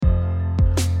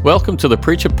Welcome to the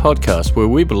Preacher Podcast, where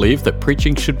we believe that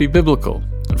preaching should be biblical,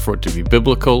 and for it to be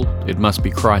biblical, it must be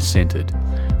Christ-centered.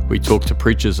 We talk to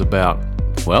preachers about,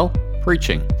 well,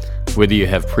 preaching. Whether you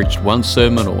have preached one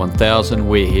sermon or 1,000,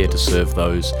 we're here to serve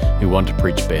those who want to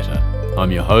preach better.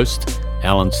 I'm your host,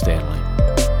 Alan Stanley.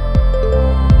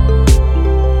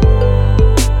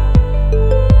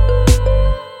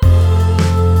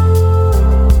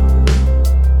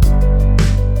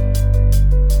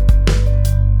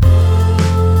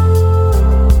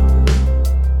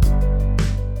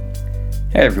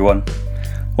 Hey everyone.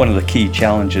 One of the key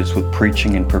challenges with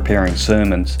preaching and preparing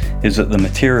sermons is that the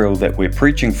material that we're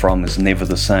preaching from is never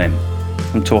the same.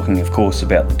 I'm talking, of course,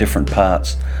 about the different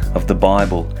parts of the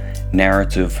Bible: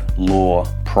 narrative, law,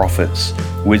 prophets,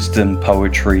 wisdom,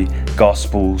 poetry,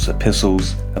 gospels,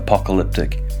 epistles,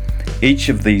 apocalyptic. Each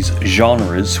of these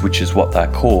genres, which is what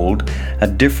they're called, are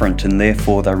different, and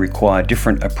therefore they require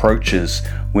different approaches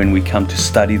when we come to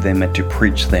study them and to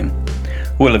preach them.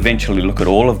 We'll eventually look at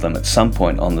all of them at some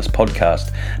point on this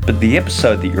podcast, but the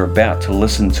episode that you're about to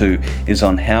listen to is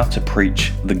on how to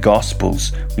preach the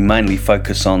Gospels. We mainly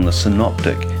focus on the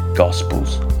synoptic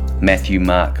Gospels: Matthew,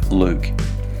 Mark, Luke.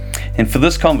 And for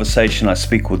this conversation, I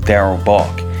speak with Darrell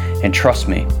Bock. And trust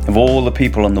me, of all the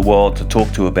people in the world to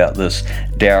talk to about this,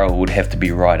 Darrell would have to be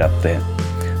right up there.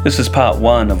 This is part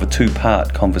one of a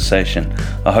two-part conversation.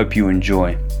 I hope you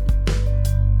enjoy.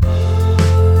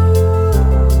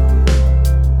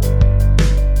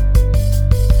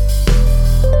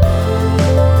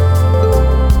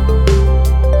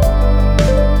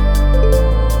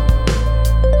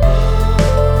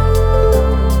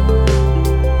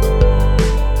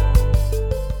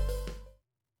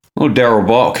 Well, Darrell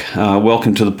Bock,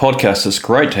 welcome to the podcast. It's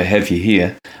great to have you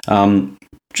here.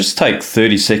 Just take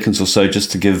 30 seconds or so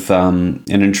just to give an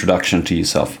introduction to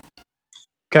yourself.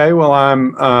 Okay, well,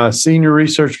 I'm a senior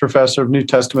research professor of New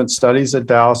Testament studies at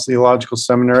Dallas Theological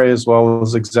Seminary, as well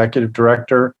as executive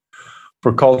director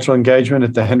for cultural engagement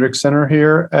at the Hendricks Center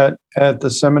here at the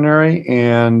seminary,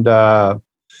 and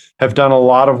have done a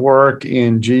lot of work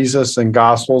in Jesus and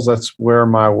Gospels. That's where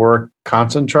my work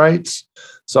concentrates.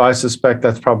 So I suspect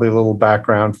that's probably a little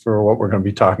background for what we're going to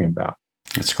be talking about.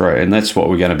 That's great. And that's what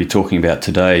we're going to be talking about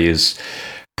today is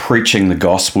preaching the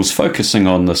Gospels, focusing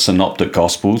on the synoptic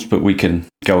Gospels, but we can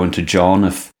go into John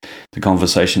if the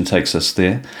conversation takes us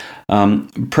there.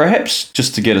 Perhaps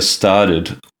just to get us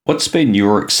started, what's been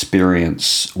your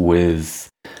experience with,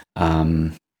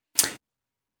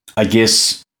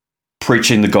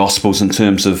 preaching the Gospels in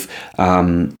terms of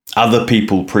other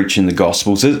people preaching the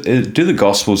Gospels? Do the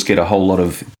Gospels get a whole lot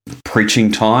of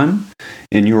preaching time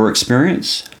in your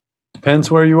experience?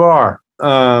 Depends where you are.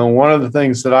 One of the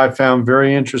things that I found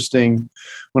very interesting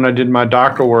when I did my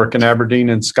doctoral work in Aberdeen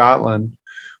in Scotland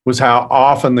was how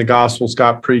often the Gospels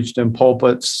got preached in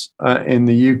pulpits in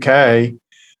the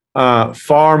UK,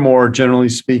 far more, generally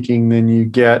speaking, than you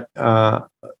get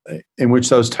in which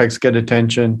those texts get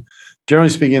attention. Generally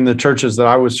speaking, the churches that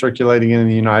I was circulating in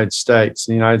the United States.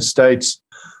 In the United States,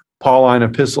 Pauline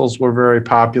epistles were very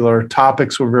popular,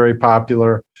 topics were very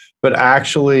popular, but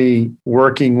actually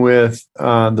working with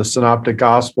the Synoptic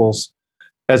Gospels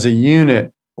as a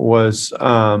unit was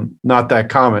not that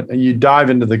common. And you dive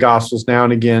into the Gospels now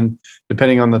and again,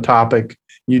 depending on the topic.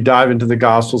 You dive into the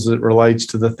Gospels as it relates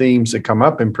to the themes that come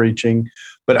up in preaching,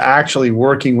 but actually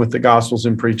working with the Gospels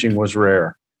in preaching was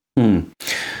rare.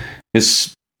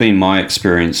 It's been my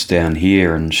experience down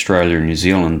here in Australia and New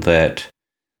Zealand that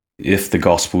if the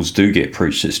Gospels do get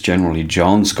preached, it's generally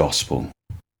John's Gospel.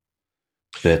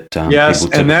 Yes,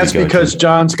 and that's because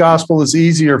John's Gospel is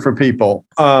easier for people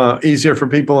in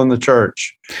the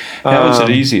church. How is it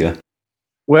easier?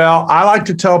 Well, I like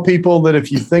to tell people that if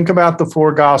you think about the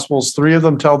four Gospels, three of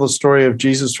them tell the story of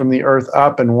Jesus from the earth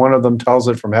up, and one of them tells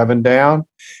it from heaven down.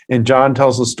 And John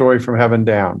tells the story from heaven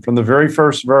down. From the very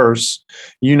first verse,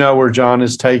 you know where John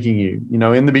is taking you. You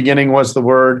know, in the beginning was the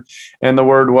Word, and the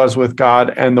Word was with God,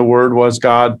 and the Word was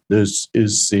God. This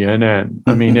is CNN.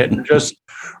 I mean, it just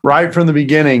right from the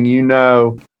beginning, you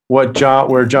know where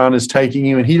John is taking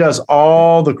you, and he does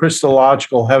all the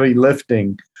Christological heavy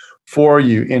lifting for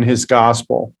you in his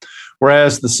gospel.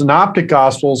 Whereas the synoptic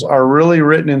gospels are really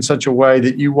written in such a way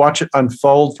that you watch it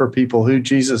unfold for people who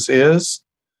Jesus is,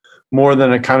 more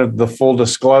than a kind of the full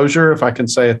disclosure, if I can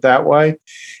say it that way.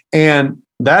 And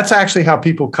that's actually how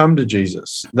people come to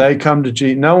Jesus. They come to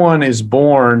Jesus. No one is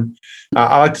born.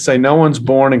 I like to say no one's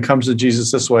born and comes to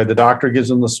Jesus this way. The doctor gives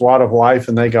them the swat of life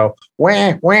and they go,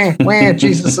 wah, wah, wah,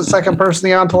 Jesus, the second person of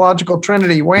the ontological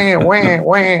Trinity, wah, wah,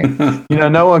 wah. You know,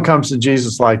 no one comes to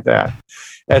Jesus like that.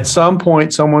 At some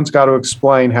point, someone's got to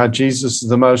explain how Jesus is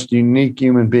the most unique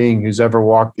human being who's ever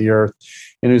walked the earth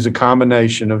and who's a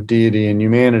combination of deity and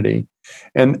humanity.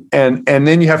 And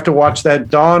then you have to watch that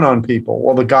dawn on people.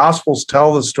 Well, the Gospels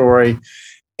tell the story,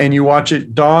 and you watch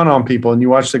it dawn on people, and you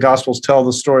watch the Gospels tell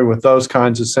the story with those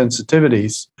kinds of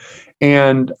sensitivities.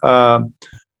 And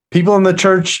people in the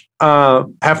church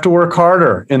have to work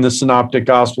harder in the Synoptic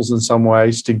Gospels in some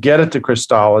ways to get at the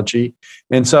Christology.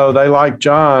 And so they like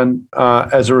John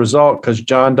as a result, because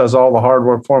John does all the hard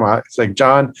work for them. I say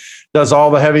John does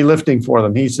all the heavy lifting for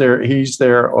them. He's their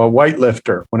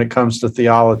weightlifter when it comes to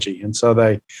theology. And so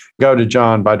they go to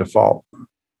John by default.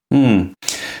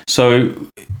 So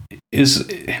is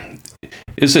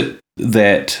it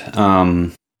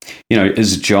that,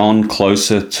 is John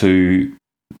closer to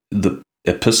the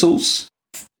epistles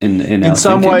in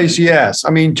some ways? Yes. I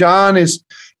mean, John.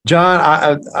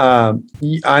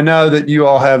 I know that you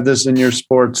all have this in your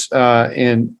sports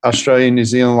in Australia and New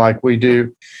Zealand, like we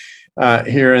do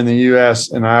here in the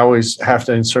U.S. And I always have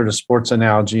to insert a sports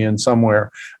analogy in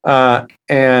somewhere. Where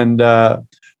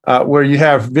you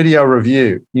have video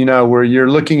review, where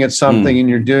you're looking at something and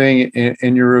you're doing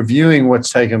and you're reviewing what's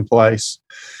taken place.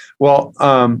 Well,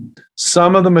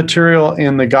 some of the material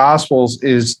in the Gospels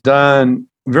is done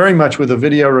very much with a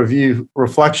video review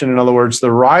reflection. In other words, the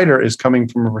writer is coming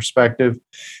from a perspective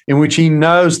in which he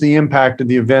knows the impact of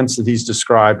the events that he's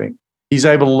describing. He's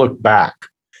able to look back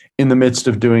in the midst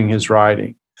of doing his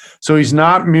writing. So he's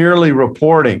not merely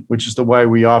reporting, which is the way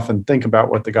we often think about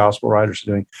what the gospel writers are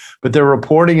doing, but they're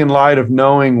reporting in light of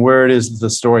knowing where it is that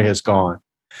the story has gone.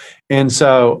 And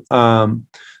so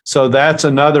that's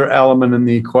another element in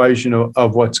the equation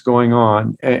of what's going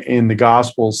on in the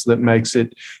Gospels that makes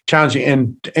it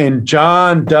challenging. And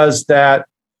John does that,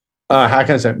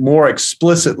 more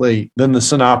explicitly than the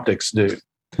Synoptics do.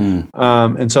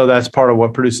 And so that's part of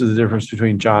what produces the difference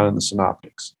between John and the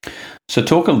Synoptics. So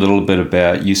talk a little bit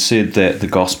about, you said that the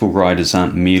Gospel writers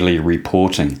aren't merely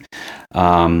reporting.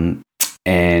 And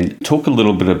talk a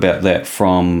little bit about that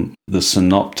from the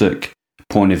Synoptic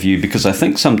point of view, because I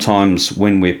think sometimes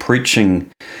when we're preaching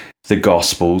the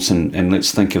Gospels, and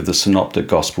let's think of the Synoptic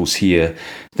Gospels here,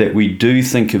 that we do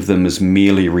think of them as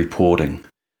merely reporting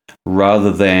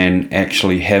rather than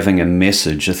actually having a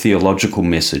message, a theological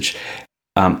message.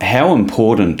 How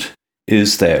important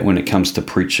is that when it comes to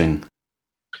preaching?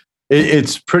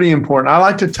 It's pretty important. I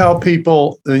like to tell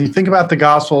people, when you think about the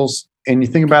Gospels and you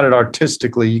think about it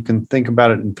artistically, you can think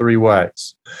about it in three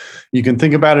ways. You can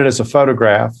think about it as a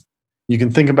photograph. You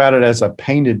can think about it as a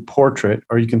painted portrait,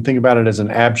 or you can think about it as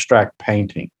an abstract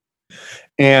painting.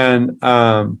 And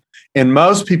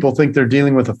most people think they're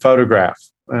dealing with a photograph,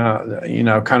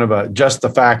 kind of a just the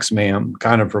facts, ma'am,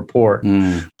 kind of report.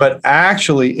 But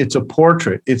actually, it's a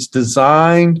portrait. It's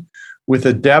designed with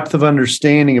a depth of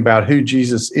understanding about who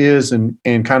Jesus is and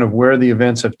kind of where the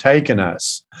events have taken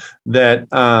us, that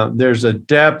there's a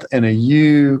depth and a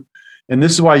you. And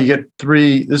this is why you get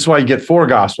three. This is why you get four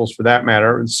Gospels, for that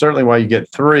matter. And certainly why you get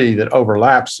three that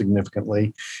overlap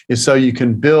significantly, is so you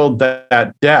can build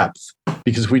that depth.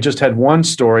 Because if we just had one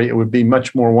story, it would be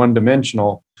much more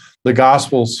one-dimensional. The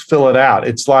Gospels fill it out.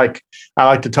 It's like, I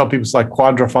like to tell people, it's like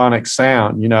quadraphonic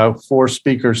sound, four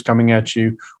speakers coming at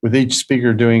you with each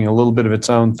speaker doing a little bit of its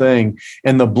own thing.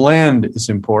 And the blend is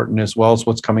important as well as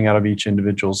what's coming out of each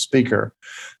individual speaker.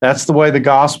 That's the way the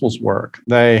Gospels work.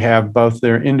 They have both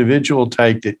their individual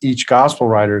take that each Gospel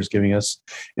writer is giving us,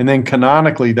 and then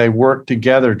canonically they work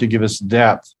together to give us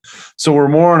depth. So we're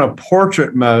more in a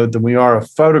portrait mode than we are a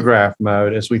photograph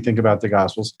mode as we think about the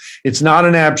Gospels. It's not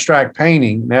an abstract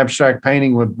painting. An abstract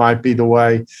painting might be the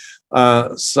way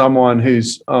someone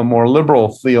who's more liberal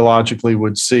theologically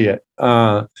would see it.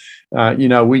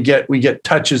 We get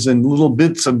touches and little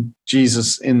bits of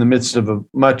Jesus in the midst of a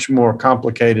much more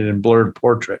complicated and blurred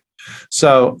portrait.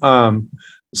 So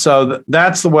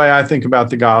that's the way I think about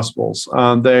the Gospels.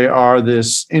 They are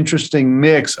this interesting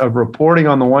mix of reporting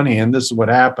on the one hand, this is what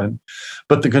happened,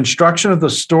 but the construction of the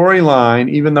storyline,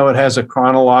 even though it has a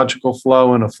chronological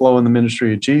flow and a flow in the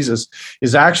ministry of Jesus,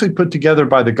 is actually put together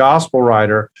by the Gospel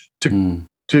writer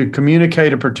to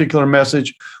communicate a particular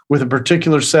message with a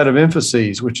particular set of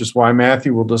emphases, which is why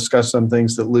Matthew will discuss some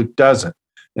things that Luke doesn't,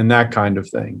 and that kind of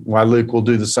thing, why Luke will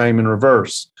do the same in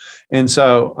reverse. And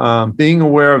so being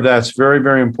aware of that's very,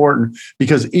 very important,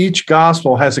 because each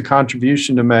gospel has a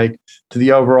contribution to make to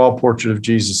the overall portrait of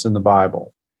Jesus in the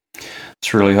Bible.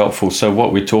 It's really helpful. So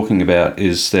what we're talking about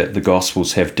is that the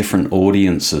Gospels have different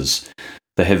audiences.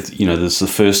 They have, there's the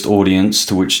first audience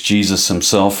to which Jesus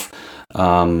himself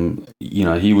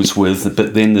he was with,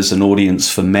 but then there's an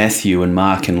audience for Matthew and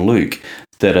Mark and Luke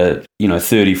that are,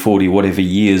 30, 40, whatever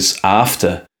years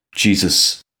after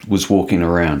Jesus was walking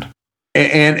around.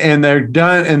 And they're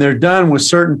done with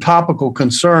certain topical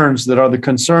concerns that are the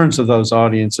concerns of those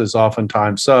audiences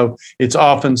oftentimes. So it's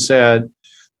often said,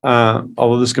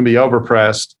 although this can be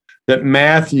overpressed, that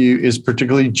Matthew is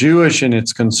particularly Jewish in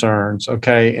its concerns,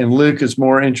 okay? And Luke is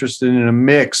more interested in a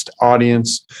mixed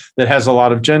audience that has a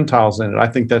lot of Gentiles in it. I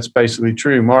think that's basically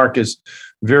true. Mark is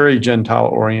very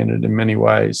Gentile-oriented in many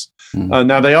ways.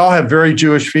 Now, they all have very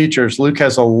Jewish features. Luke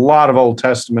has a lot of Old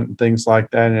Testament and things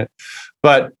like that in it.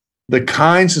 But the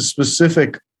kinds of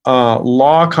specific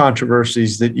law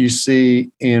controversies that you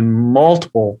see in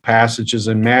multiple passages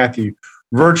in Matthew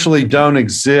virtually don't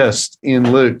exist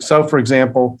in Luke. So, for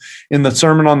example, in the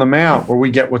Sermon on the Mount, where we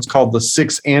get what's called the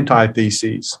 6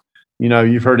 antitheses,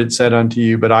 you've heard it said unto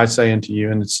you, but I say unto you,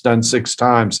 and it's done 6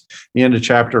 times, the end of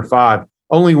chapter 5.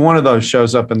 Only one of those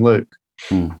shows up in Luke.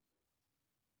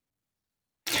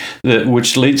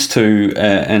 Which leads to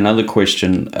another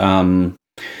question. I've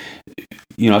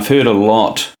heard a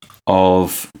lot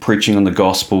of preaching on the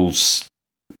Gospels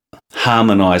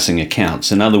harmonizing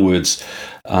accounts. In other words,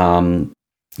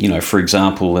 for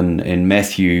example, in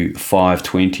Matthew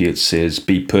 5:20, it says,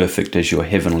 "Be perfect as your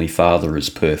heavenly Father is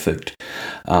perfect."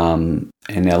 And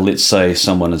now let's say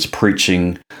someone is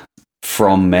preaching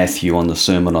from Matthew on the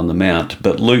Sermon on the Mount,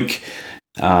 but Luke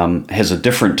has a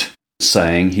different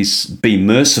saying. He's, "Be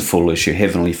merciful as your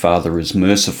heavenly Father is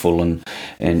merciful."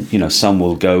 And some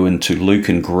will go into Luke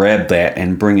and grab that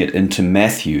and bring it into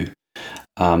Matthew.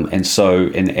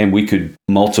 And we could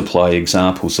multiply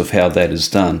examples of how that is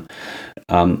done.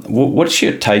 What's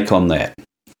your take on that?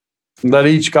 Let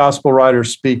each gospel writer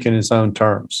speak in his own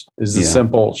terms is the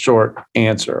simple, short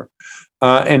answer.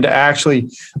 And actually,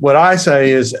 what I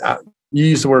say is, you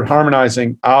use the word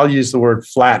harmonizing, I'll use the word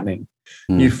flattening.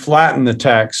 You flatten the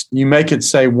text, you make it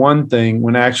say one thing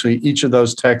when actually each of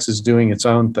those texts is doing its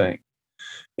own thing.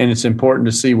 And it's important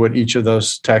to see what each of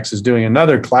those texts is doing.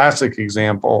 Another classic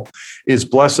example is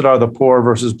blessed are the poor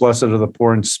versus blessed are the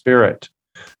poor in spirit.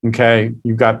 Okay,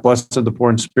 you've got blessed are the poor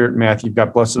in spirit in Matthew, you've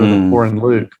got blessed are the poor in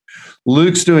Luke.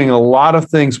 Luke's doing a lot of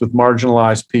things with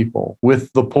marginalized people,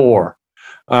 with the poor.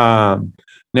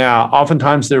 Now,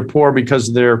 oftentimes they're poor because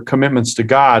of their commitments to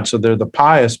God, so they're the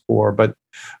pious poor,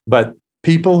 but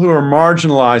people who are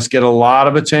marginalized get a lot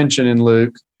of attention in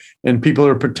Luke, and people who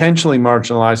are potentially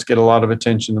marginalized get a lot of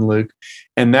attention in Luke.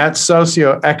 And that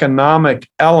socioeconomic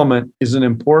element is an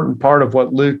important part of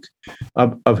what Luke,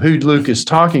 of who Luke is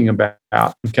talking about,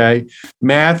 okay?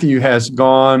 Matthew has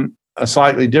gone a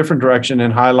slightly different direction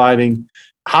in highlighting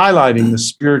the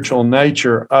spiritual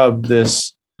nature of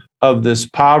this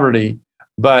poverty,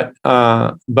 but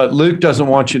Luke doesn't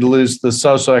want you to lose the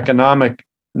socioeconomic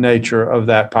nature of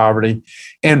that poverty,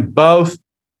 and both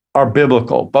are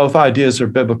biblical. Both ideas are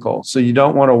biblical. So you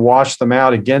don't want to wash them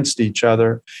out against each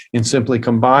other and simply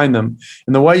combine them.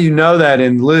 And the way you know that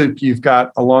in Luke, you've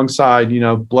got alongside,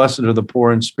 blessed are the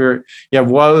poor in spirit, you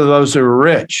have woe to those who are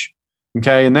rich.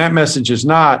 Okay. And that message is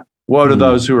not woe to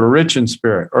those who are rich in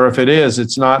spirit. Or if it is,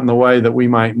 it's not in the way that we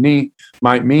might mean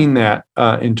that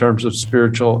in terms of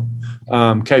spiritual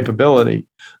capability.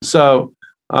 So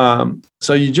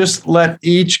you just let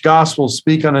each gospel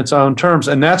speak on its own terms,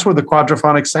 and that's where the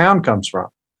quadraphonic sound comes from.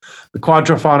 The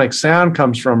quadraphonic sound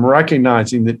comes from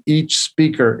recognizing that each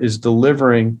speaker is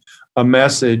delivering a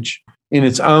message in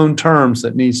its own terms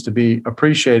that needs to be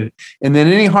appreciated. And then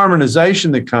any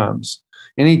harmonization that comes,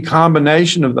 any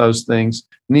combination of those things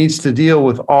needs to deal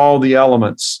with all the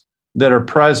elements that are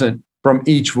present from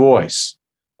each voice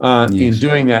in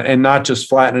doing that, and not just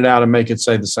flatten it out and make it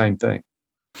say the same thing.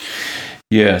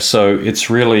 Yeah, so it's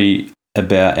really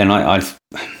about, and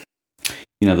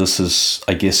this is,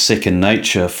 I guess, second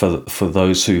nature for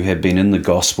those who have been in the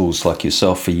Gospels like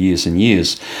yourself for years and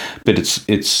years, but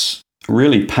it's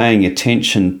really paying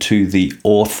attention to the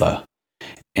author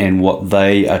and what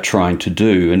they are trying to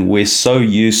do. And we're so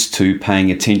used to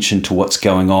paying attention to what's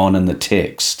going on in the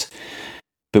text,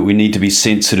 but we need to be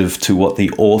sensitive to what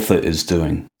the author is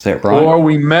doing. Is that right? Or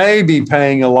we may be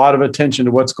paying a lot of attention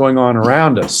to what's going on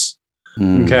around us.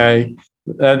 Okay,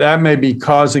 that may be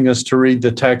causing us to read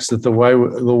the text the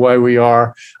way we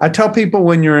are. I tell people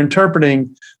when you're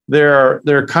interpreting, there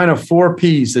are kind of 4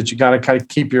 P's that you got to kind of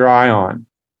keep your eye on.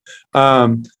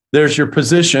 There's your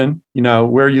position,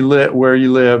 where you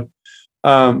live.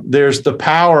 There's the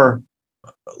power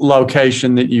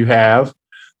location that you have.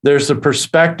 There's the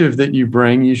perspective that you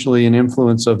bring, usually an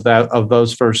influence of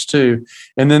those first 2,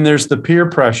 and then there's the peer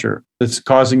pressure that's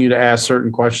causing you to ask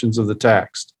certain questions of the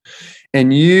text.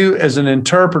 And you, as an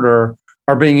interpreter,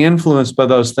 are being influenced by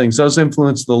those things. Those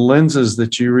influence the lenses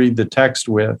that you read the text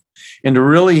with. And to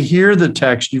really hear the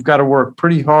text, you've got to work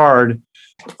pretty hard.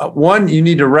 One, you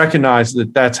need to recognize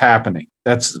that that's happening.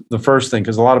 That's the first thing,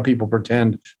 because a lot of people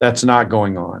pretend that's not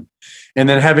going on. And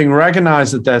then having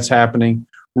recognized that that's happening,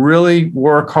 really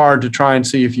work hard to try and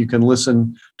see if you can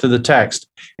listen to the text.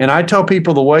 And I tell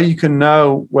people the way you can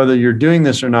know whether you're doing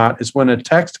this or not is when a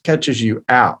text catches you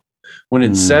out, when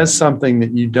it says something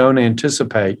that you don't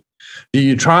anticipate. Do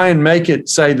you try and make it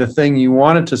say the thing you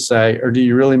want it to say, or do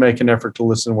you really make an effort to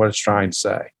listen to what it's trying to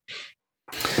say?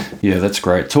 Yeah, that's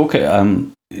great.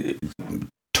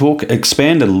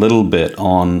 Expand a little bit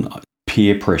on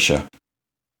peer pressure.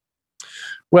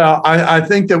 Well, I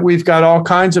think that we've got all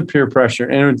kinds of peer pressure.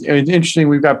 And it's interesting,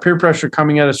 we've got peer pressure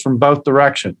coming at us from both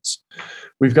directions.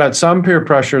 We've got some peer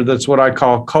pressure that's what I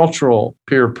call cultural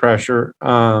peer pressure,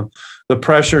 the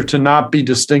pressure to not be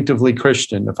distinctively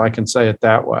Christian, if I can say it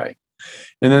that way.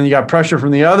 And then you got pressure from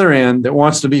the other end that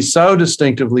wants to be so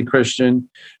distinctively Christian,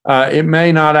 it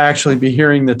may not actually be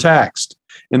hearing the text.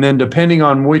 And then depending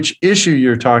on which issue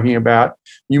you're talking about,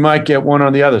 you might get one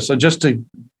or the other. So just to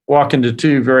walk into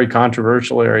two very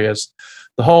controversial areas,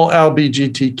 the whole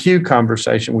LGBTQ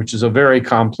conversation, which is a very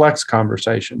complex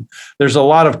conversation. There's a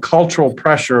lot of cultural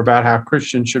pressure about how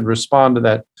Christians should respond to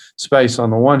that space on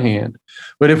the one hand.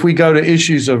 But if we go to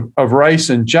issues of race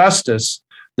and justice,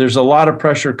 there's a lot of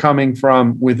pressure coming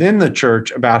from within the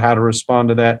church about how to respond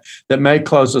to that may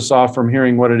close us off from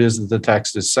hearing what it is that the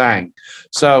text is saying.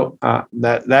 So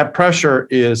that pressure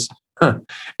is,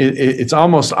 it's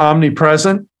almost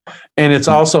omnipresent, and it's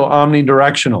also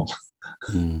omnidirectional.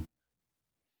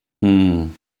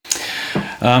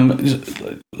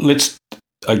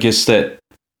 I guess that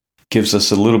gives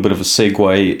us a little bit of a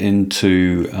segue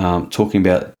into talking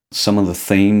about some of the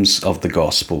themes of the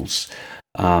Gospels.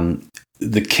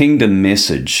 The kingdom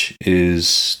message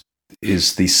is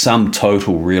the sum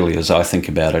total, really, as I think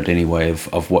about it anyway,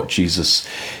 of what Jesus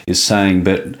is saying.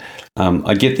 But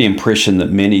I get the impression that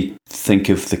many think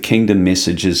of the kingdom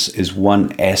message as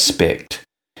one aspect,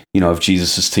 of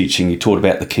Jesus' teaching. He taught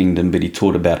about the kingdom, but he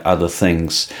taught about other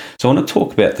things. So I want to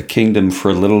talk about the kingdom for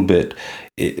a little bit.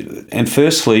 And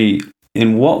firstly,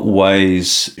 in what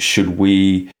ways should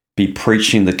we be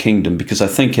preaching the kingdom? Because I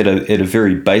think at a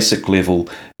very basic level,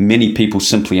 many people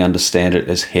simply understand it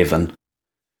as heaven.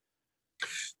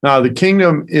 Now, the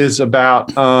kingdom is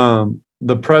about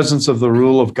the presence of the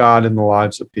rule of God in the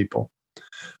lives of people,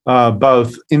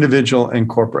 both individual and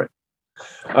corporate.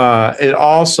 It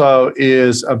also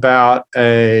is about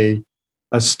a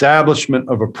establishment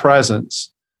of a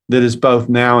presence that is both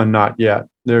now and not yet.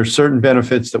 There are certain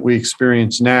benefits that we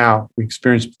experience now. We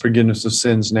experience forgiveness of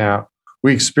sins now.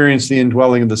 We experience the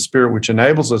indwelling of the Spirit, which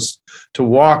enables us to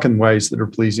walk in ways that are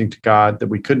pleasing to God that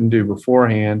we couldn't do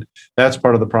beforehand. That's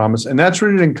part of the promise. And that's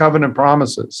rooted in covenant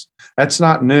promises. That's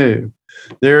not new.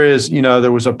 There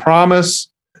was a promise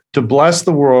to bless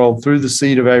the world through the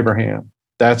seed of Abraham.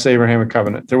 That's Abrahamic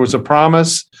covenant. There was a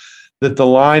promise that the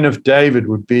line of David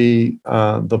would be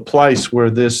the place where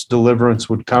this deliverance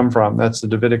would come from. That's the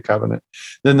Davidic covenant.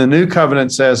 Then the new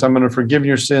covenant says, I'm going to forgive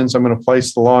your sins. I'm going to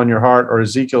place the law in your heart. Or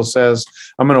Ezekiel says,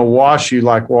 I'm going to wash you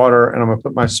like water, and I'm going to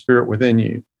put my Spirit within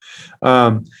you.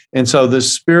 And so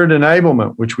this Spirit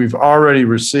enablement, which we've already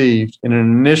received in an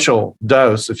initial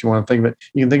dose, if you want to think of it,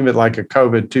 you can think of it like a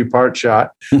COVID 2-part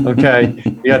shot. Okay,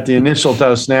 you got the initial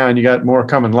dose now, and you got more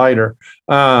coming later.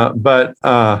 But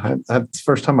that's the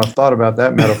first time I've thought about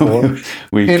that metaphor.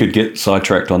 We could get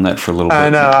sidetracked on that for a little bit. I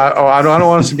know. I don't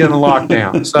want us to get in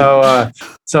lockdown.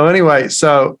 So anyway,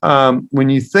 when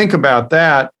you think about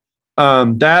that,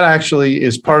 that actually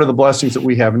is part of the blessings that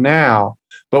we have now.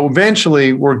 But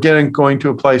eventually, we're going to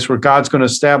a place where God's going to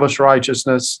establish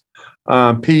righteousness,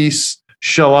 peace,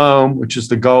 shalom, which is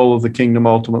the goal of the kingdom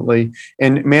ultimately,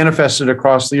 and manifest it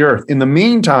across the earth. In the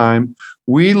meantime,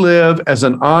 we live as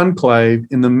an enclave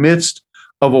in the midst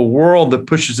of a world that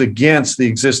pushes against the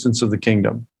existence of the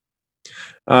kingdom.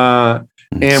 And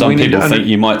some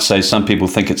people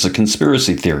think it's a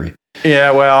conspiracy theory.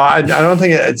 Yeah, well, I don't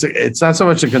think it's not so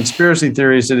much a conspiracy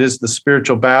theory as it is the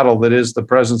spiritual battle that is the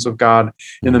presence of God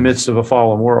in the midst of a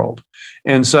fallen world.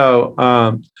 And so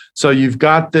you've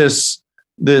got this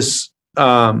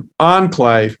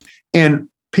enclave, and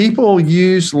people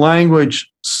use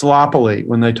language sloppily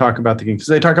when they talk about the kingdom, because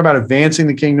they talk about advancing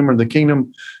the kingdom or the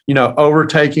kingdom,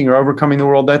 overtaking or overcoming the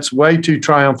world. That's way too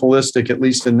triumphalistic, at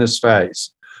least in this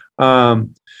phase.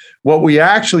 What we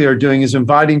actually are doing is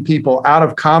inviting people out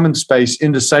of common space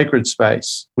into sacred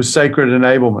space with sacred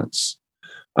enablements.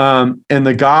 And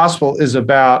the gospel is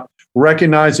about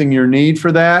recognizing your need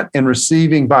for that and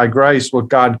receiving by grace what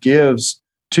God gives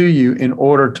to you in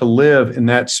order to live in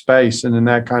that space and in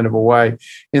that kind of a way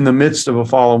in the midst of a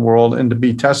fallen world and to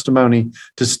be testimony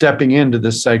to stepping into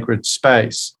this sacred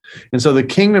space. And so the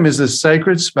kingdom is this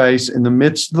sacred space in the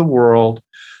midst of the world.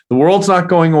 The world's not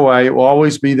going away. It will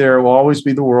always be there. It will always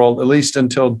be the world, at least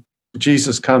until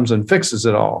Jesus comes and fixes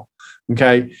it all.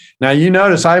 Okay. Now you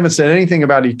notice I haven't said anything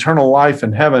about eternal life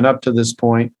in heaven up to this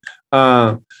point,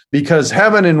 because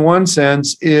heaven, in one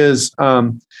sense, is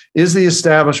the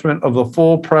establishment of the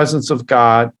full presence of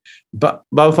God, but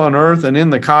both on earth and in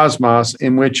the cosmos,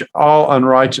 in which all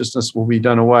unrighteousness will be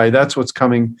done away. That's what's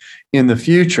coming in the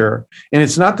future, and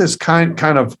it's not this kind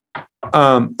of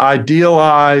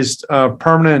idealized,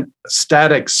 permanent,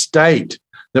 static state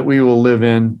that we will live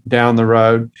in down the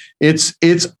road. It's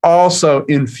also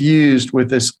infused with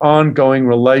this ongoing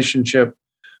relationship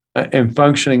and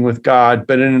functioning with God,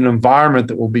 but in an environment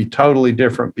that will be totally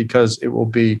different because it will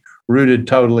be rooted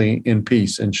totally in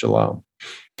peace and shalom.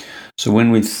 So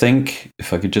when we think,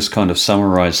 if I could just kind of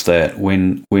summarize that,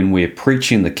 when we're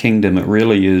preaching the kingdom, it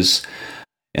really is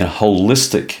it's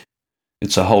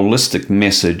a holistic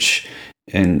message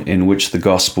in which the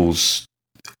Gospels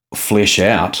flesh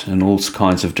out in all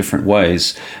kinds of different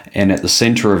ways. And at the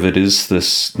center of it is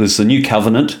there's the new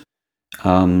covenant,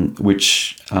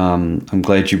 which I'm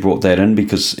glad you brought that in,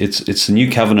 because it's a new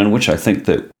covenant, which I think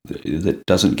that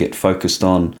doesn't get focused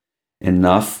on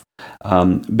enough.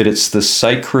 But it's the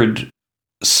sacred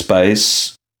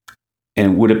space.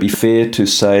 And would it be fair to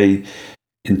say,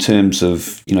 in terms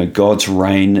of, God's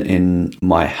reign in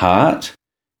my heart,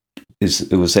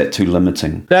 was that too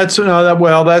limiting?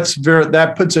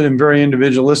 That puts it in very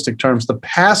individualistic terms. The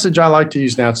passage I like to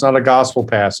use now, it's not a gospel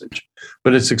passage,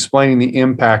 but it's explaining the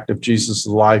impact of Jesus'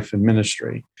 life and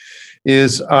ministry,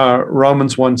 is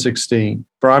Romans 1:16.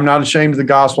 For I'm not ashamed of the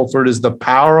gospel, for it is the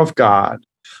power of God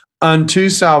unto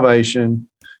salvation,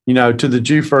 to the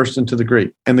Jew first and to the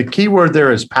Greek. And the key word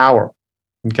there is power.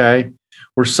 Okay.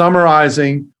 We're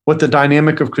summarizing what the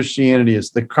dynamic of Christianity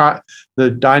is.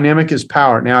 The dynamic is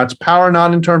power. Now, it's power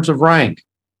not in terms of rank,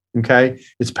 okay?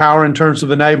 It's power in terms of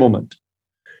enablement.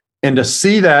 And to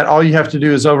see that, all you have to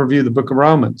do is overview the book of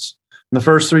Romans. In the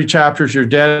first 3 chapters, you're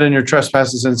dead in your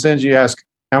trespasses and sins. You ask,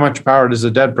 how much power does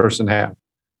a dead person have?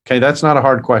 Okay, that's not a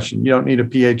hard question. You don't need a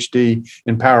PhD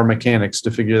in power mechanics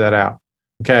to figure that out,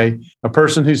 okay? A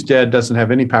person who's dead doesn't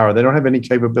have any power. They don't have any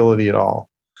capability at all.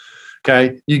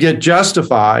 Okay, you get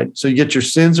justified, so you get your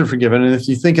sins are forgiven. And if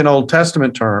you think in Old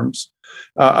Testament terms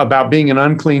about being an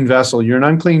unclean vessel, you're an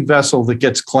unclean vessel that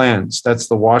gets cleansed. That's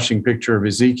the washing picture of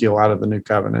Ezekiel out of the New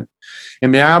Covenant.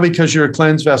 And now, because you're a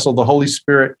cleansed vessel, the Holy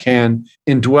Spirit can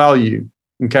indwell you,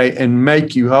 okay, and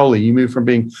make you holy. You move from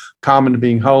being common to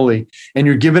being holy, and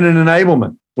you're given an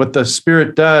enablement. What the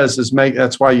Spirit does is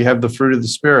that's why you have the fruit of the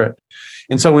Spirit.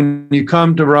 And so when you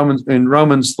come to Romans,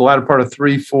 the latter part of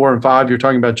 3, 4, and 5, you're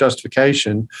talking about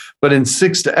justification. But in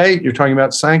 6 to 8, you're talking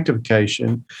about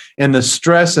sanctification. And the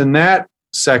stress in that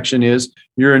section is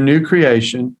you're a new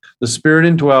creation. The Spirit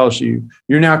indwells you.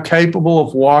 You're now capable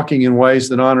of walking in ways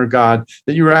that honor God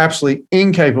that you were absolutely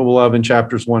incapable of in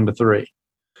chapters 1 to 3.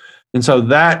 And so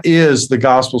that is the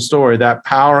gospel story, that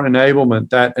power enablement,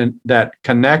 that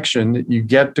connection that you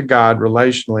get to God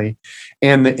relationally,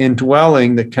 and the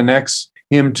indwelling that connects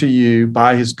him to you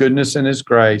by his goodness and his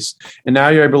grace. And now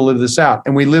you're able to live this out.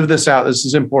 And we live this out. This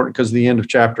is important because of the end of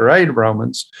chapter 8 of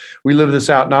Romans. We live this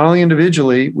out not only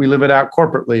individually, we live it out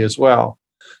corporately as well.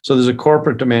 So there's a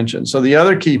corporate dimension. So the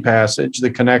other key passage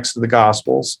that connects to the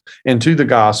Gospels and to the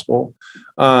gospel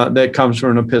that comes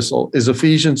from an epistle is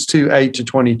Ephesians 2, 8 to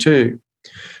 22,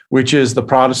 which is the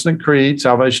Protestant creed.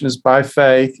 Salvation is by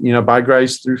faith, by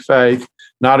grace through faith,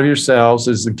 not of yourselves,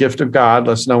 is the gift of God,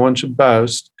 lest no one should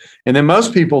boast. And then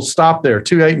most people stop there.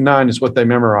 2, 8, and 9 is what they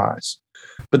memorize.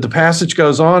 But the passage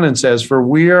goes on and says, for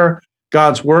we are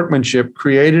God's workmanship,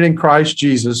 created in Christ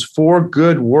Jesus for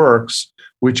good works,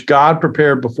 which God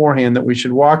prepared beforehand that we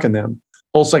should walk in them.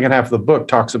 The whole second half of the book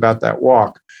talks about that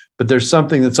walk. But there's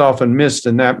something that's often missed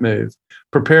in that move.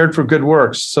 Prepared for good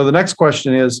works. So the next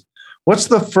question is, what's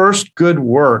the first good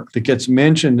work that gets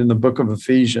mentioned in the book of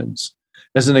Ephesians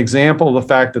as an example of the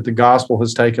fact that the gospel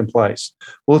has taken place?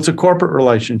 Well, it's a corporate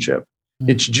relationship.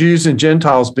 It's Jews and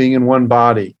Gentiles being in one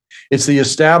body. It's the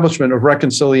establishment of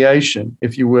reconciliation,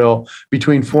 if you will,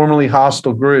 between formerly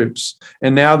hostile groups.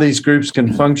 And now these groups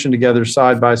can function together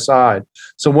side by side.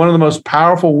 So one of the most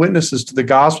powerful witnesses to the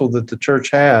gospel that the church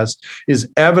has is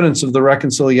evidence of the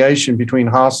reconciliation between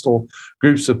hostile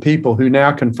groups of people who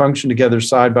now can function together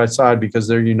side by side because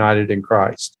they're united in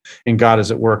Christ and God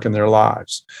is at work in their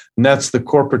lives. And that's the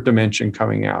corporate dimension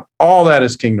coming out. All that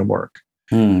is kingdom work.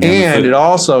 And it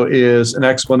also is an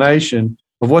explanation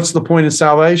of what's the point of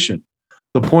salvation.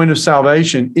 The point of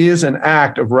salvation is an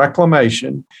act of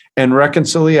reclamation and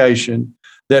reconciliation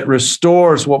that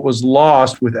restores what was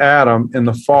lost with Adam and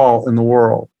the fall in the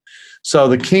world. So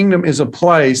the kingdom is a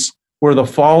place where the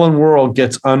fallen world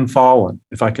gets unfallen,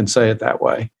 if I can say it that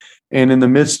way. And in the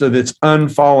midst of its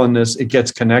unfallenness, it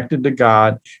gets connected to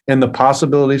God, and the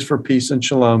possibilities for peace and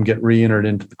shalom get re-entered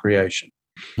into the creation.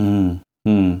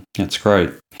 That's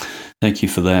great. Thank you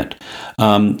for that.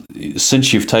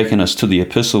 Since you've taken us to the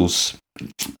epistles,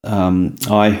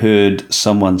 I heard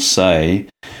someone say,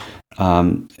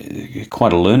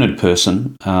 quite a learned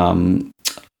person,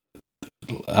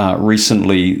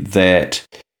 recently, that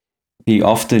he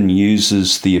often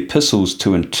uses the epistles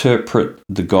to interpret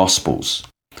the Gospels.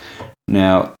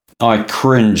 Now, I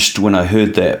cringed when I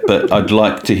heard that, but I'd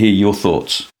like to hear your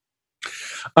thoughts.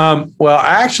 Well,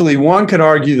 actually, one could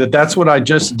argue that that's what I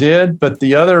just did, but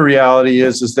the other reality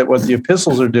is that what the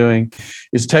epistles are doing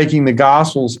is taking the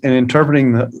Gospels and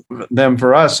interpreting them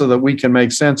for us so that we can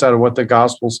make sense out of what the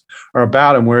Gospels are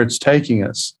about and where it's taking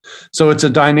us. So it's a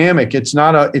dynamic. It's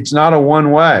not a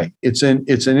one way. It's an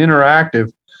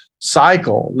interactive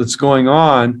cycle that's going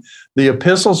on. The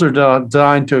epistles are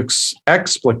designed to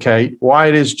explicate why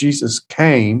it is Jesus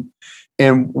came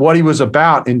and what he was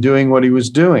about in doing what he was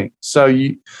doing.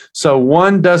 So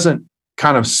one doesn't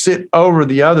kind of sit over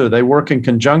the other. They work in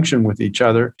conjunction with each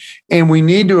other, and we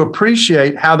need to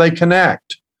appreciate how they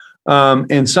connect.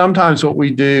 And sometimes what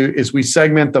we do is we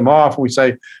segment them off. We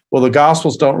say, well, the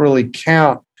Gospels don't really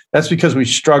count. That's because we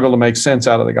struggle to make sense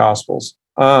out of the Gospels.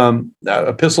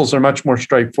 Epistles are much more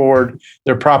straightforward.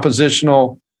 They're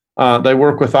propositional. They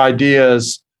work with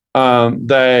ideas.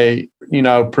 They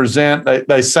present,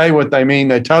 they say what they mean.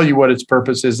 They tell you what its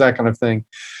purpose is, that kind of thing.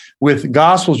 With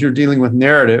Gospels, you're dealing with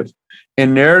narrative,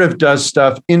 and narrative does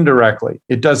stuff indirectly.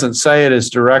 It doesn't say it as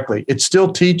directly. It's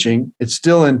still teaching. It's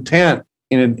still intent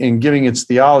in giving its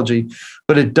theology,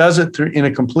 but it does it in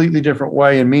a completely different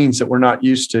way and means that we're not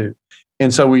used to.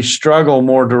 And so we struggle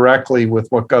more directly with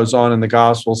what goes on in the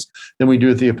Gospels than we do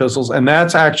with the epistles. And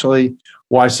that's actually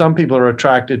why some people are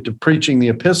attracted to preaching the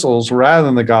epistles rather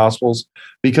than the Gospels,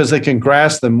 because they can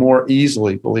grasp them more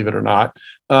easily, believe it or not,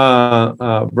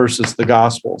 versus the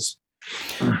Gospels.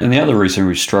 And the other reason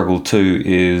we struggle too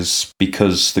is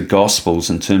because the Gospels,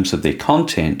 in terms of their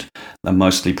content, are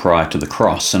mostly prior to the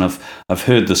cross. And I've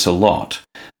heard this a lot,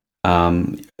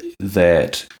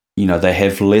 that they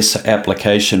have less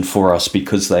application for us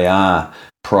because they are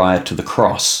prior to the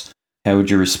cross. How would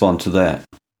you respond to that?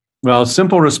 Well,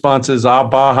 simple response is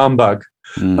bah humbug.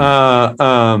 They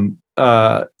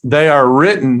are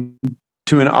written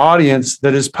to an audience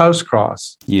that is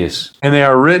post-cross. Yes. And they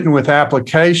are written with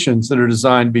applications that are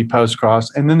designed to be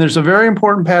post-cross. And then there's a very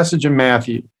important passage in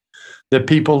Matthew that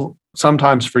people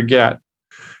sometimes forget.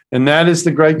 And that is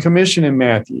the Great Commission in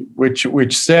Matthew,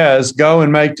 which says, go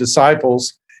and make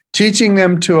disciples, teaching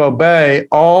them to obey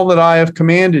all that I have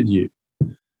commanded you.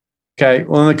 Okay,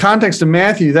 well, in the context of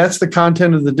Matthew, that's the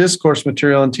content of the discourse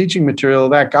material and teaching material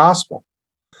of that gospel.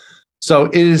 So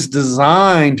it is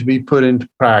designed to be put into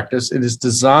practice. It is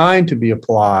designed to be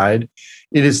applied.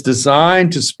 It is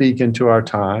designed to speak into our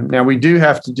time. Now, we do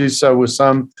have to do so with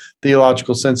some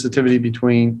theological sensitivity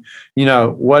between,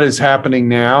 what is happening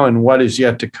now and what is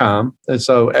yet to come. And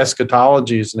so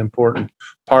eschatology is an important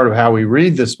part of how we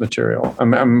read this material.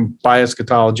 By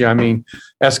eschatology, I mean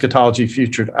eschatology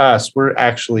future to us. We're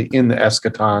actually in the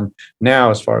eschaton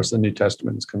now as far as the New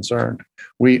Testament is concerned.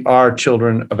 We are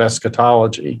children of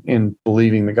eschatology in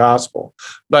believing the gospel.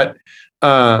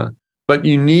 But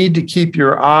you need to keep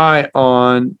your eye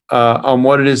on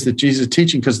what it is that Jesus is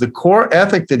teaching, because the core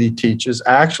ethic that he teaches,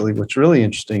 actually, what's really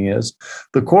interesting is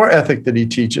the core ethic that he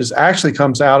teaches actually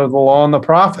comes out of the law and the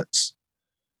prophets,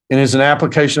 and is an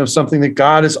application of something that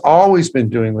God has always been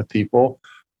doing with people,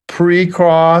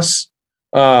 pre-cross,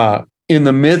 in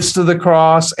the midst of the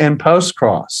cross, and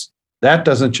post-cross. That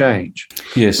doesn't change.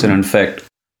 Yes, and in fact,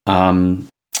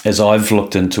 as I've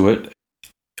looked into it,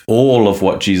 all of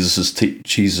what Jesus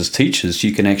teaches,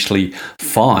 you can actually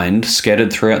find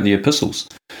scattered throughout the epistles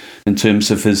in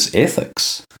terms of his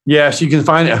ethics. Yes, you can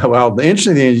find it. Well, the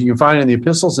interesting thing is you can find it in the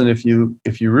epistles, and if you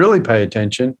really pay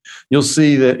attention, you'll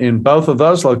see that in both of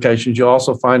those locations, you'll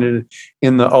also find it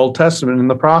in the Old Testament and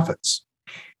the prophets.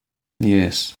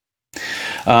 Yes.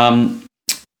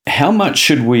 How much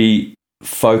should we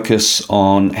focus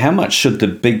on? How much should the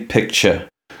big picture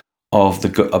of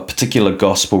a particular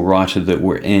gospel writer that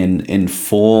we're in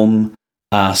inform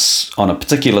us on a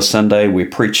particular Sunday? We're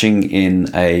preaching in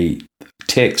a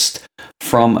text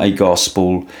from a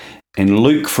gospel, and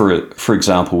Luke, for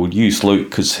example, we'll use Luke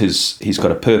because he's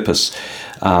got a purpose.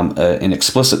 an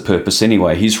explicit purpose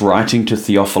anyway. He's writing to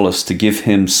Theophilus to give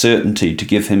him certainty, to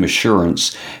give him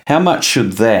assurance. How much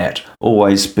should that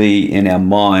always be in our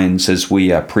minds as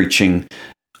we are preaching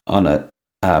on a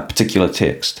particular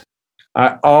text?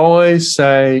 I always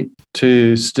say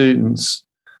to students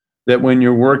that when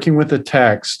you're working with a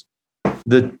text,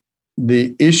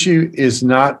 the issue is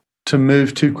not to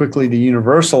move too quickly to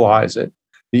universalize it.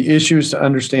 The issue is to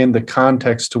understand the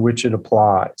context to which it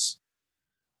applies.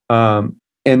 And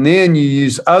then you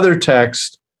use other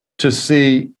text to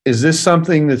see, is this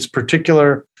something that's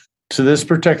particular to this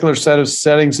particular set of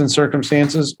settings and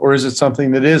circumstances, or is it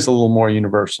something that is a little more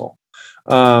universal?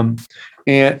 And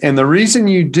the reason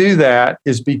you do that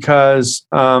is because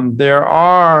there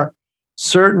are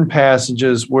certain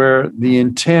passages where the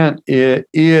intent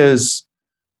is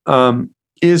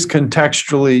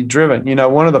contextually driven. You know,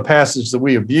 one of the passages that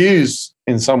we abuse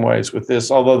in some ways with this,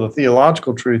 although the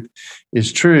theological truth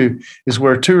is true, is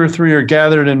where 2 or 3 are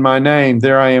gathered in my name,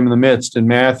 there I am in the midst, in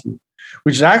Matthew,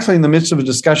 which is actually in the midst of a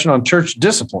discussion on church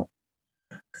discipline.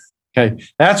 Okay,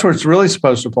 that's where it's really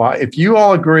supposed to apply. If you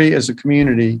all agree as a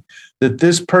community that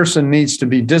this person needs to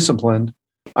be disciplined,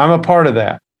 I'm a part of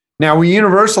that. Now, we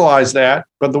universalize that,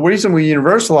 but the reason we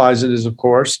universalize it is, of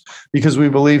course, because we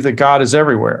believe that God is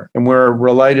everywhere and we're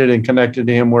related and connected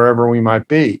to him wherever we might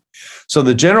be. So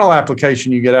the general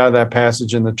application you get out of that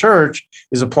passage in the church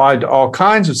is applied to all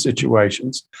kinds of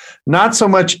situations, not so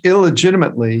much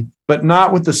illegitimately, but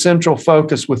not with the central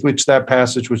focus with which that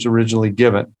passage was originally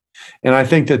given. And I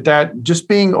think that just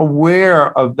being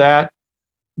aware of that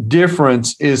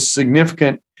difference is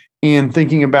significant in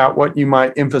thinking about what you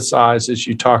might emphasize as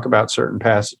you talk about certain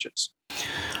passages.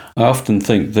 I often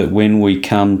think that when we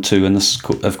come to, and this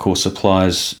of course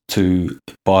applies to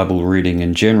Bible reading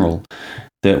in general,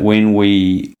 that when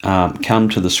we come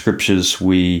to the scriptures,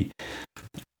 we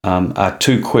are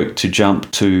too quick to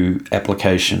jump to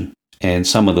application. And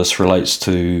some of this relates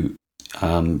to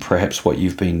perhaps what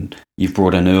you've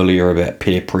brought in earlier about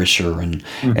peer pressure and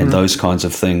those kinds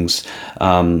of things.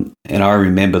 And I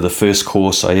remember the first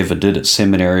course I ever did at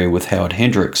seminary with Howard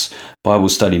Hendricks, Bible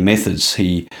Study Methods.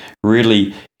 He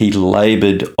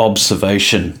labored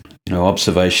observation.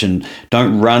 Observation.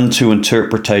 Don't run to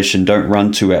interpretation. Don't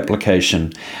run to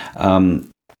application.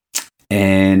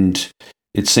 And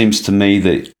it seems to me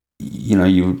that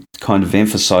you're kind of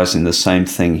emphasizing the same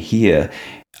thing here.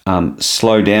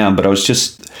 Slow down, but I was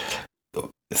just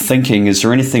thinking, is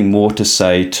there anything more to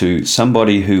say to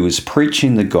somebody who is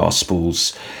preaching the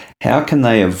Gospels? How can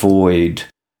they avoid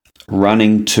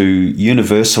running to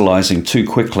universalizing too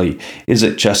quickly? Is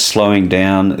it just slowing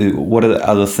down? What are the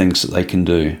other things that they can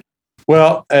do?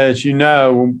 Well, as you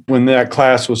know, when that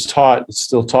class was taught, it's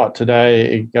still taught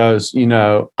today, it goes,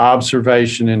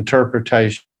 observation,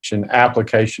 interpretation,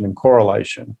 application, and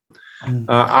correlation.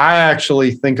 I actually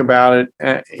think about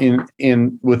it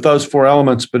in with those 4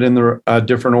 elements, but in the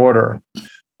different order: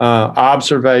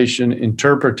 observation,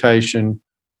 interpretation,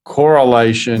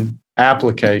 correlation,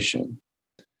 application.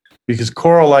 Because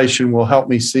correlation will help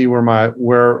me see what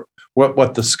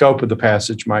the scope of the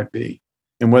passage might be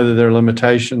and whether there are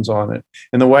limitations on it.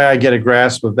 And the way I get a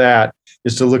grasp of that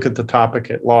is to look at the topic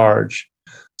at large.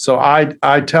 So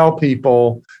I tell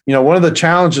people, one of the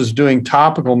challenges of doing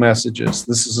topical messages,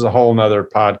 this is a whole nother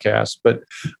podcast, but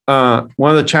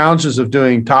one of the challenges of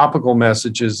doing topical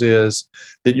messages is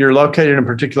that you're located in a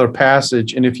particular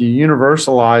passage, and if you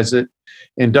universalize it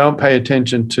and don't pay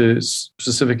attention to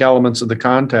specific elements of the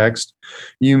context,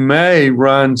 you may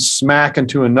run smack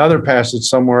into another passage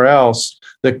somewhere else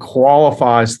that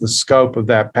qualifies the scope of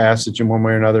that passage in one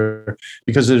way or another,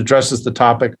 because it addresses the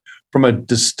topic from a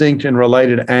distinct and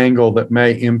related angle that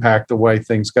may impact the way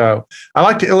things go. I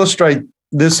like to illustrate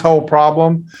this whole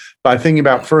problem by thinking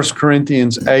about 1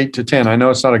 Corinthians 8-10. I know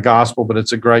it's not a gospel, but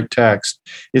it's a great text.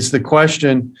 It's the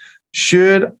question,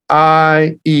 should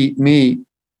I eat meat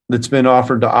that's been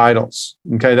offered to idols?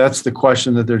 Okay, that's the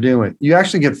question that they're dealing with. You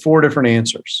actually get 4 different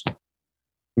answers.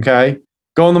 Okay,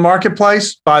 go in the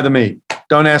marketplace, buy the meat.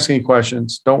 Don't ask any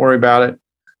questions. Don't worry about it.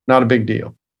 Not a big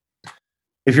deal.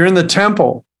 If you're in the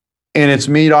temple, and it's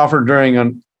meat offered during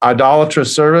an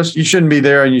idolatrous service, you shouldn't be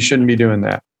there and you shouldn't be doing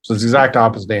that. So it's the exact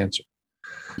opposite answer.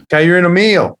 Okay, you're in a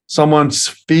meal. Someone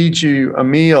feeds you a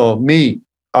meal, meat,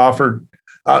 offered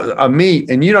a meat,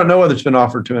 and you don't know whether it's been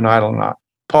offered to an idol or not.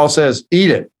 Paul says, eat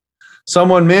it.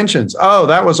 Someone mentions,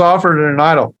 that was offered to an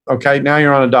idol. Okay, now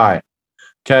you're on a diet.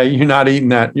 Okay, you're not eating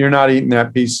that. You're not eating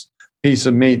that piece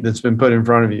of meat that's been put in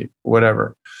front of you,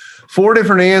 whatever. 4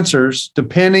 different answers,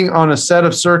 depending on a set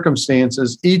of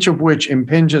circumstances, each of which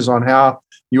impinges on how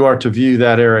you are to view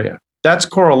that area. That's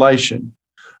correlation.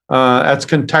 That's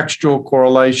contextual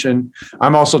correlation.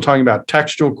 I'm also talking about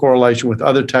textual correlation with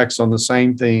other texts on the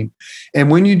same theme. And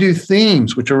when you do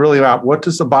themes, which are really about what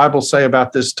does the Bible say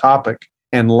about this topic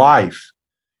and life,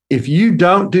 if you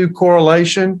don't do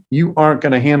correlation, you aren't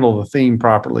going to handle the theme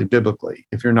properly biblically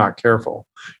if you're not careful.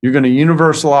 You're going to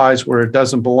universalize where it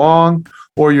doesn't belong,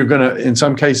 or you're going to, in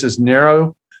some cases,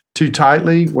 narrow too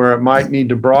tightly where it might need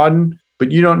to broaden,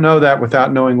 but you don't know that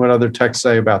without knowing what other texts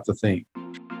say about the theme.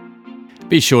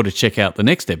 Be sure to check out the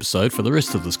next episode for the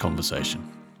rest of this conversation.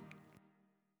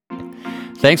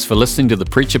 Thanks for listening to the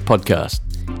Preacher Podcast.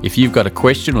 If you've got a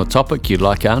question or topic you'd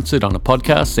like answered on a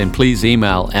podcast, then please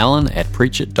email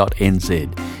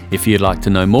alan@preachit.nz. If you'd like to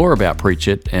know more about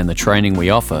Preachit and the training we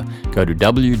offer, go to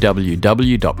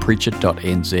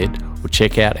www.preachit.nz or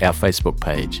check out our Facebook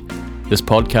page. This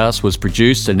podcast was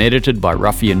produced and edited by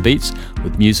Ruffian Beats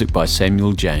with music by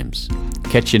Samuel James.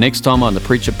 Catch you next time on the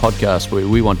Preacher Podcast, where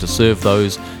we want to serve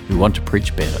those who want to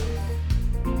preach better.